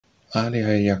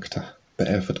Alea Jacta by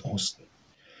Alfred Austin.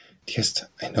 Dearest,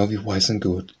 I know thee wise and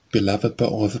good, beloved by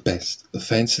all the best, a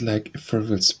fancy like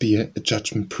Ithuriel spear, a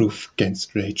judgment proof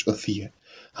gainst rage or fear,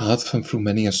 hard from through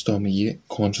many a stormy year,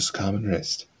 conscious calm and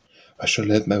rest. I shall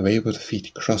let my wayward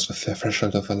feet cross the fair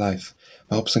threshold of a life,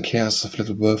 my hopes and cares of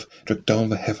little worth drag down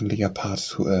the heavenlier paths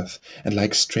to earth, and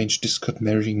like strange discord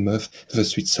marrying mirth to the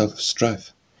sweet self of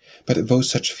strife. But though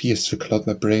such fears will cloud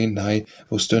my brain, nigh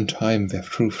though stern time their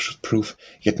truth should prove,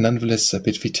 yet none the less I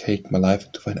bid thee take my life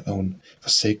into thine own,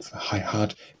 forsake the high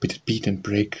heart, bid it beat and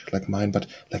break like mine, but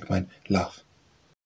like mine love.